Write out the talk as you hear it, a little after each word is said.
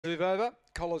Move over.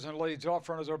 Collars and leads off.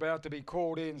 Runners are about to be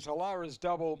called in. So Lara's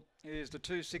Double is the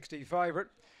 260 favourite.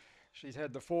 She's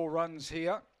had the 4 runs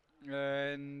here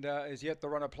and is yet to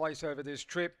run a place over this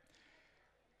trip.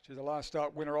 She's the last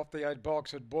start winner off the 8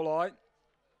 box at Bulleye.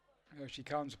 She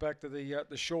comes back to the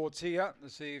shorts here to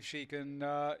see if she can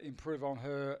improve on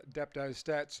her Dapto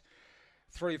stats.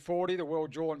 340, the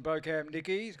well-drawn Bocam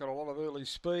Nicky. He's got a lot of early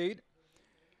speed.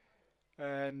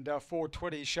 And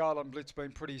 420, Charlotte Blitz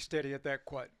been pretty steady at that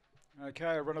quote.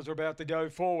 Okay, runners are about to go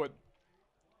forward.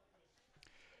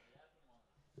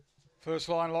 First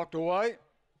line locked away.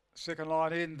 Second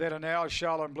line in, then and now,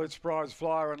 Charlotte Blitz, Prize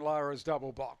Flyer and Lara's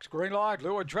Double box. Green light,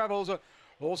 Lured Travels,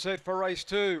 all set for race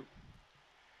 2.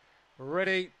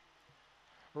 Ready.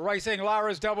 Racing,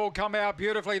 Lara's Double come out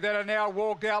beautifully. Then and now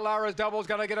walked out. Lara's Double's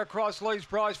going to get across. Leaves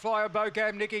Prize Flyer.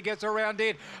 Bocam Nicky gets around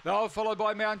in. They're followed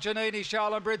by Mount Janini.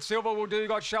 Charlotte Bridge Silver will do.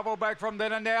 Got shuffled back from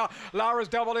then and now. Lara's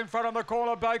Double in front of the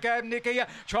corner. Bocam Nicky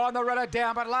trying to run it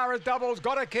down, but Lara's Double's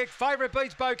got a kick. Favourite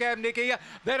beats Bocam Nicky.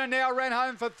 Then and now ran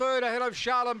home for third ahead of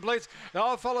Charlotte Blitz.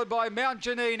 They're followed by Mount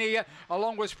Janini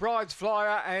along with Prize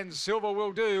Flyer and Silver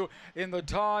will do in the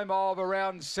time of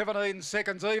around 17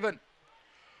 seconds even.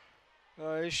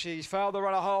 She's failed to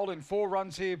run a hold in 4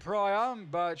 runs here prior,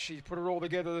 but she's put it all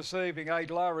together this evening.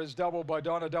 8 Lara's Double by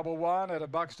Dinah Double One at a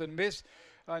Buxton miss.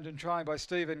 Owned and trained by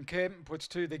Stephen Kemp. Puts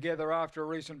 2 together after a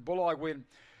recent Bulleye win.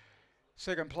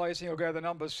 Second placing will go the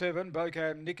number 7.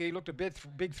 Bocam Nicky looked a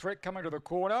big threat coming to the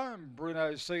corner.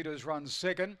 Bruno Cedars runs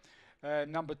second.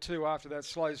 Number 2 after that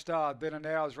slow start. Then and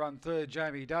now has run third,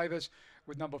 Jamie Davis.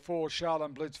 With number 4,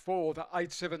 Charlotte Blitz fourth.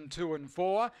 8, 7, 2 and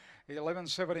 4.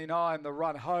 11.79 the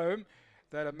run home.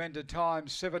 That amended time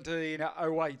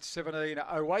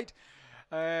 17.08.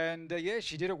 And yeah,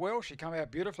 she did it well. She came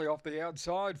out beautifully off the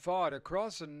outside, fired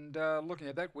across, and looking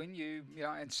at that win, you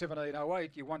know, and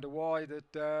 17.08, you wonder why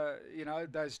that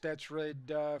those stats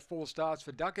read 4 starts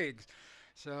for duck eggs.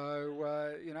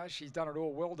 So she's done it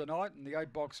all well tonight, and the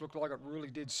 8 box looked like it really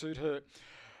did suit her.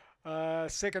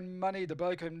 Second money, the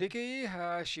Bocam Nicky.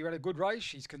 She ran a good race.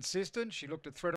 She's consistent. She looked at threat.